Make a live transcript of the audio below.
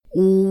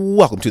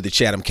Welcome to the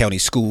Chatham County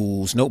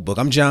Schools Notebook.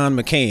 I'm John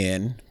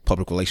McCann,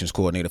 Public Relations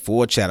Coordinator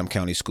for Chatham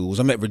County Schools.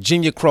 I'm at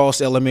Virginia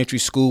Cross Elementary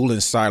School in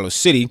Siler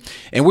City,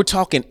 and we're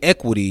talking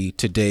equity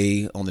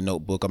today on the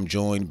Notebook. I'm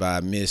joined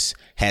by Miss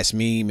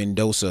Jazmin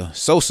Mendoza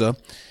Sosa.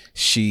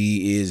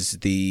 She is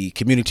the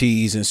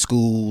Communities and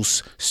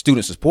Schools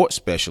Student Support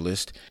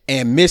Specialist.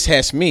 And Miss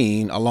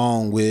Jazmin,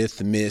 along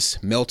with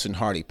Miss Melton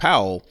Hardy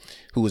Powell,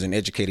 who is an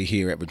educator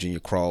here at Virginia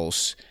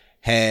Cross,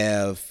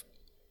 have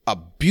a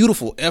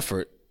beautiful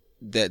effort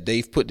that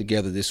they've put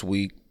together this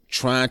week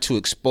trying to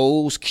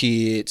expose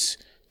kids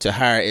to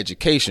higher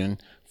education.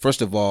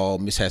 First of all,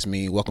 Ms.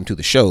 Jazmin, welcome to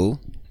the show.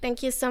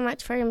 Thank you so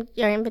much for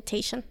your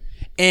invitation.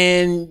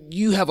 And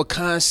you have a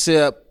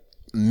concept,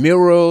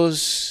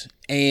 mirrors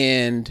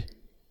and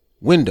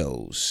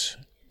windows.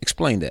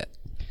 Explain that.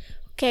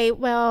 Okay,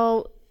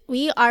 well,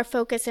 we are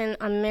focusing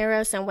on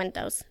mirrors and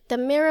windows. The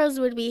mirrors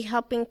would be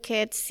helping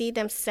kids see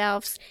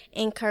themselves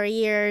in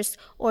careers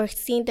or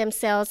see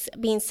themselves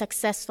being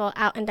successful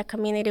out in the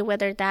community,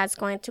 whether that's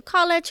going to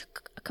college,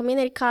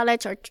 community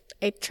college, or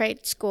a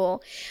trade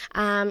school.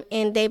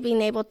 And they've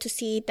been able to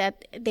see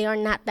that they are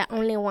not the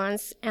only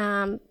ones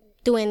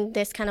doing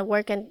this kind of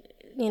work, and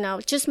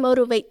just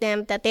motivate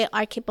them that they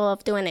are capable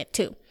of doing it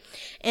too.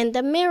 And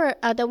the mirror,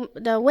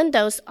 the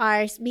windows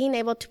are being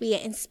able to be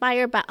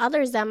inspired by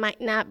others that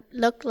might not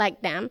look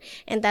like them,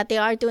 and that they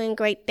are doing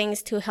great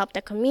things to help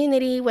the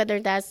community, whether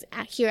that's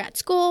here at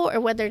school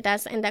or whether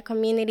that's in the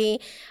community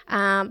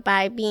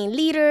by being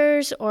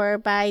leaders or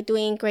by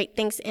doing great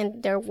things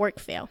in their work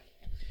field.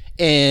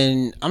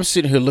 And I'm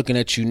sitting here looking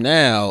at you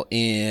now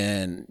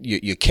in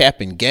your cap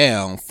and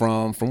gown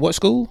from what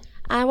school?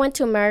 I went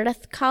to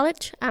Meredith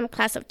College,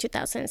 class of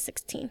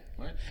 2016.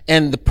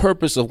 And the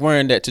purpose of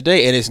wearing that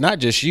today, and it's not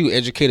just you,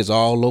 educators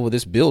all over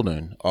this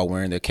building are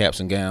wearing their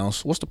caps and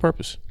gowns. What's the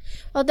purpose?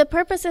 Well, the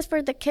purpose is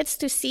for the kids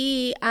to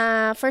see,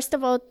 first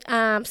of all,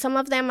 some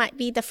of them might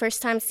be the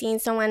first time seeing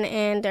someone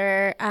in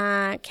their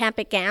cap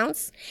and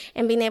gowns,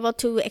 and being able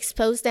to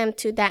expose them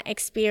to that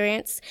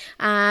experience.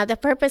 The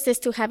purpose is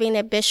to having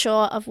a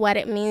visual of what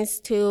it means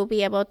to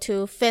be able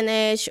to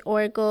finish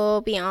or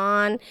go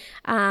beyond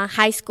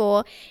high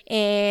school.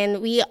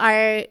 And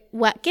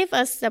what gives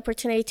us the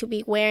opportunity to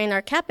be wearing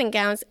our cap and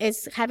gowns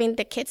is having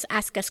the kids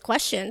ask us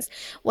questions.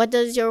 What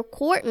does your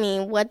court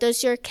mean? What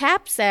does your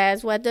cap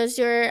says? What does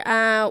your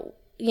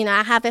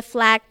I have a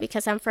flag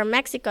because I'm from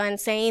Mexico, and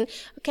saying,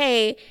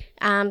 okay,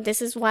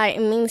 this is what it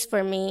means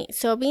for me.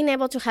 So being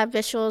able to have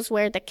visuals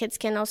where the kids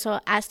can also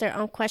ask their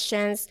own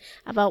questions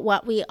about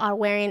what we are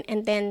wearing,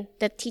 and then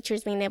the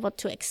teachers being able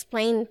to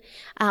explain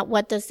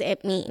what does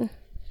it mean.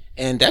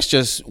 And that's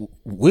just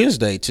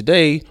Wednesday.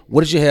 Today,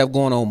 what did you have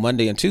going on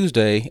Monday and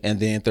Tuesday, and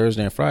then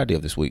Thursday and Friday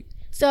of this week?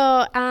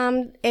 So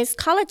it's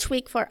college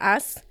week for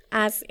us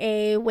as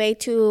a way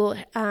to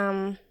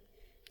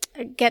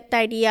get the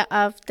idea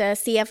of the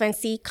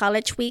CFNC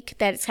College Week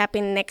that is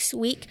happening next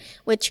week,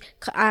 which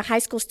high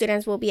school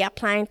students will be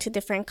applying to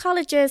different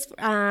colleges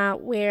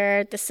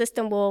where the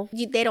system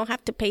they don't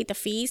have to pay the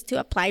fees to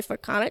apply for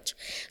college.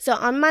 So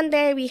on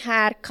Monday, we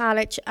had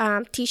college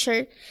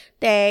t-shirt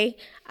day.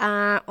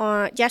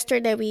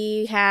 Yesterday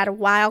we had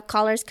wild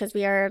colors because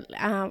we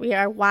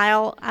are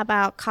wild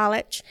about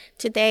college.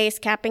 Today is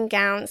cap and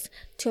gowns.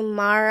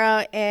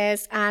 Tomorrow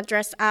is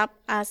dress up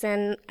as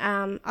an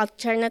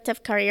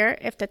alternative career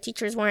if the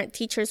teachers weren't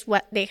teachers,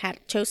 what they had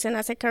chosen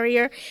as a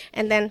career.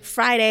 And then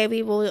Friday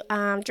we will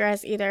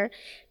dress either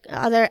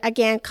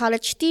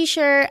college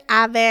t-shirt,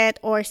 Avid,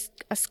 or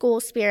a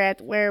school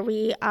spirit, where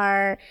we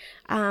are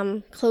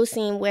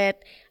closing with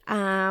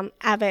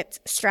Avid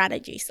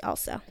strategies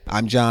also.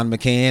 I'm John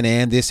McCann,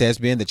 and this has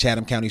been the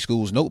Chatham County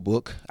Schools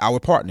Notebook, our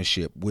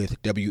partnership with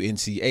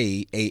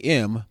WNCA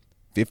AM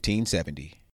 1570.